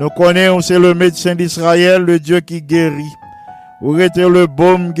 Nous connaissons, c'est le médecin d'Israël, le Dieu qui guérit. Où était le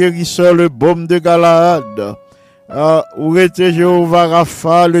baume guérisseur, le baume de Galaad. Où était Jéhovah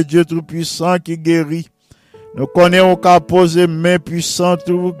Rapha, le Dieu tout-puissant qui guérit. Nous connaissons qu'à poser main puissante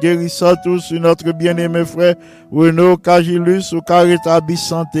ou guérissante sur notre bien-aimé frère Renaud Cagilus ou qu'à rétablir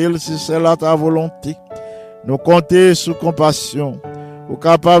santé si c'est là ta volonté. Nous comptons sous compassion. Ou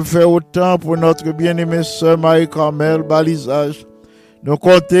capable de faire autant pour notre bien-aimé sœur Marie-Carmel, balisage. Nous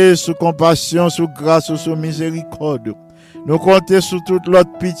comptons sous compassion, sous grâce, sous miséricorde. Nous comptons sur toute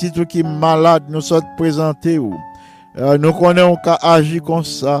l'autre petite qui est malade, nous sommes présentés. Nous connaissons qu'à agir comme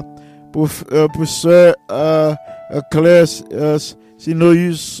ça. Pour sœur Claire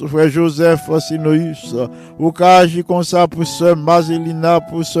Sinoïus, frère Joseph Sinoïus, ou qu'à agir comme ça pour sœur Mazelina,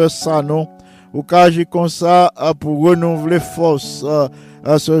 pour sœur Sanon, ou qu'à agir comme ça pour renouveler force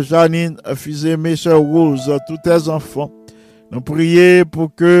sœur Janine, fils aimé, sœur Rose, tous tes enfants. Nous prions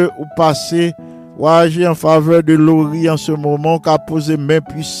pour que vous passez ou agir en faveur de Laurie en ce moment, qu'à poser main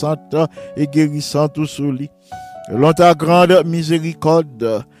puissante et guérissante sur lui. Selon ta grande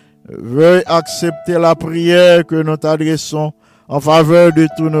miséricorde, veuille accepter la prière que nous t'adressons en faveur de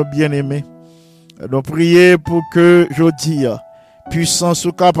tous nos bien-aimés. Nous prions pour que, jodi, puissance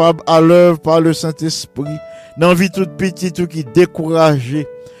ou capable à l'œuvre par le Saint-Esprit, dans vie toute petite ou qui découragée,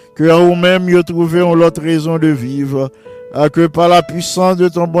 que à vous-même vous trouvez l'autre raison de vivre, que par la puissance de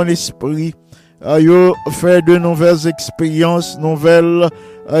ton bon esprit, vous fait de nouvelles expériences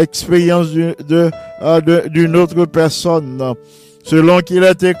d'une autre personne. Selon qu'il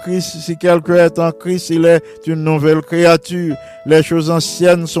est écrit, si quelqu'un est en Christ, il est une nouvelle créature. Les choses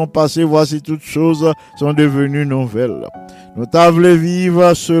anciennes sont passées, voici toutes choses sont devenues nouvelles. Nous t'avons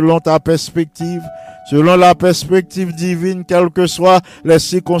vivre selon ta perspective, selon la perspective divine, quelles que soient les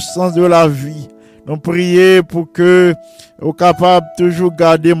circonstances de la vie. Nous prions pour que nous capables toujours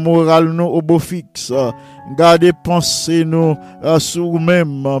garder moral nous au beau fixe, garder pensée nous sur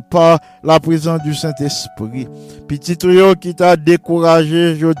nous-mêmes par la présence du Saint-Esprit. Petit tuyau qui t'a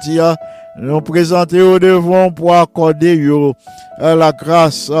découragé, je dis, nous présenter au devant pour accorder la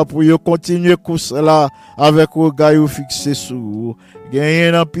grâce pour continuer course là avec le regard fixé sur vous. Gagner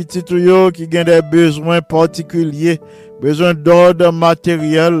un petit tuyau qui a des besoins particuliers, besoin d'ordre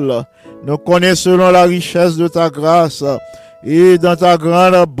matériel. Nous connaissons selon la richesse de ta grâce et dans ta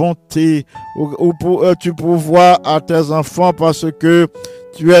grande bonté où tu pourvois à tes enfants parce que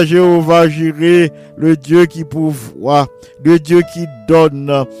tu es Jéhovah Jireh, le Dieu qui pourvoit, le Dieu qui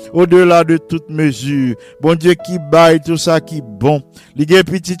donne au-delà de toute mesure. Bon Dieu qui baille tout ça qui est bon. Les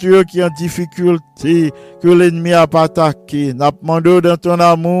petits tuyaux qui en difficulté, que l'ennemi a pas attaqué. N'a demandé dans ton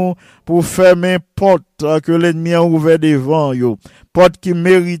amour pour fermer porte que l'ennemi a ouvert devant yo. Porte qui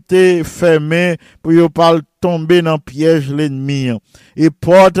méritait fermer pour yo pas tomber dans piège l'ennemi. Et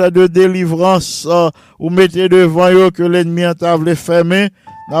porte de délivrance ou mettez devant yo que l'ennemi a voulu fermer.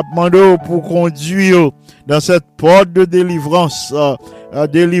 N'a demandé pour conduire dans cette porte de délivrance,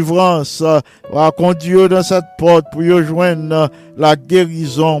 à conduire dans cette porte pour y joindre la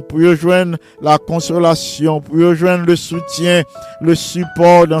guérison, pour y joindre la consolation, pour y joindre le soutien, le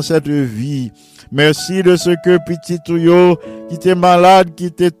support dans cette vie. Merci de ce que petit tuyau qui était malade, qui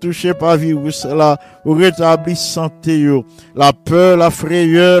était touché par virus là, ou rétabli santé yo. La peur, la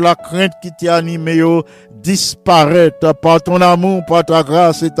frayeur, la crainte qui t'a animé yo, disparaître par ton amour, par ta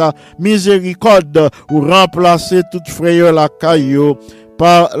grâce et ta miséricorde, ou remplacer toute frayeur la caillou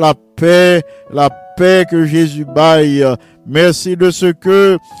par la paix que Jésus baille, Merci de ce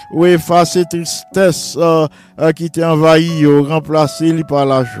que vous effacez tristesse qui t'a envahi, remplacé par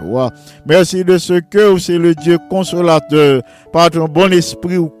la joie. Merci de ce que c'est le Dieu consolateur, par ton bon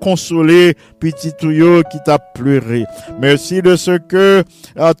esprit ou consolé petit tuyau qui t'a pleuré. Merci de ce que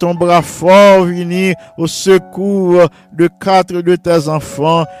ton bras fort vini au secours de 4 de tes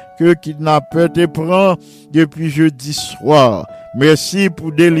enfants que kidnappé te prend depuis jeudi soir. Merci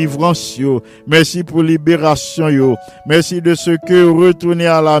pour délivrance yo. Merci pour libération yo. Merci de ce que retourner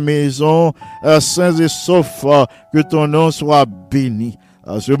à la maison sains et saufs, que ton nom soit béni.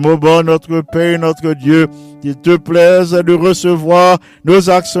 À ce moment, notre Père, notre Dieu, qu'il te plaise de recevoir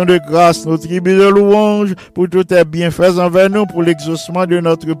nos actions de grâce, nos tribus de louange pour tous tes bienfaits envers nous, pour l'exaucement de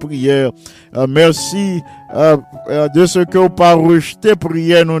notre prière. Merci de ce que vous pas rejeté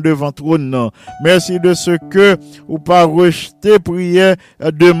prière nous devant trône. Merci de ce que vous pas rejeté prière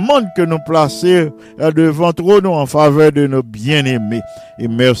demande que nous placer devant trône en faveur de nos bien-aimés. Et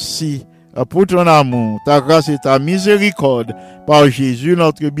merci pour ton amour, ta grâce et ta miséricorde par Jésus,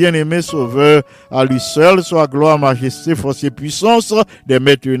 notre bien-aimé Sauveur. À lui seul soit gloire, majesté, force et puissance, dès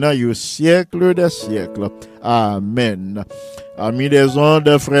maintenant et au siècle des siècles. Amen. Amis des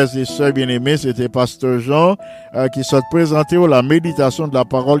ondes, frères et sœurs bien-aimés, c'était Pasteur Jean qui s'est présenté à la méditation de la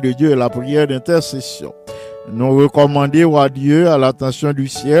parole de Dieu et la prière d'intercession. Nous recommandons à Dieu, à l'attention du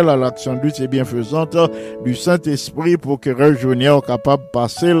ciel, à l'action douce et bienfaisante du Saint-Esprit pour que la journée soit capable de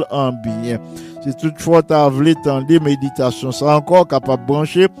passer en bien. Si toutefois tu as voulu tendre méditation, ça encore capable de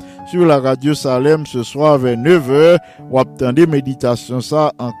brancher sur la radio Salem ce soir vers 9h ou attendre méditation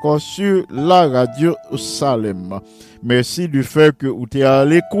ça encore sur la radio Salem. Merci du fait que vous êtes à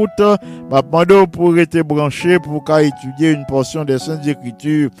l'écoute. Maintenant, pour être branché pour étudier une portion des Saintes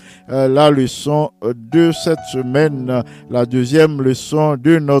Écritures, la leçon de cette semaine, la deuxième leçon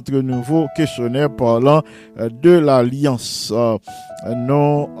de notre nouveau questionnaire parlant de l'Alliance.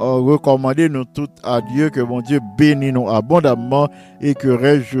 Nous recommandons nous tous à Dieu que mon Dieu bénisse nous abondamment et que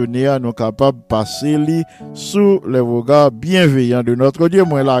réjouir nous capables de passer sous les regards bienveillants de notre Dieu.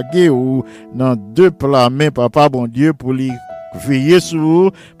 Moi, la guerre ou dans deux plats mains, papa, bon Dieu, pour lui veiller sur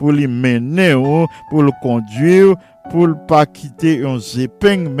vous, pour lui mener, pour le conduire, pour ne pas quitter un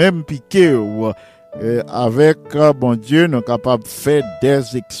épingle, même piqué. Avec bon Dieu, nous sommes capables de faire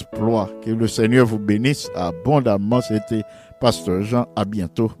des exploits. Que le Seigneur vous bénisse abondamment. C'était Pasteur Jean. À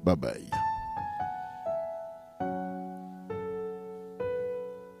bientôt. Bye bye.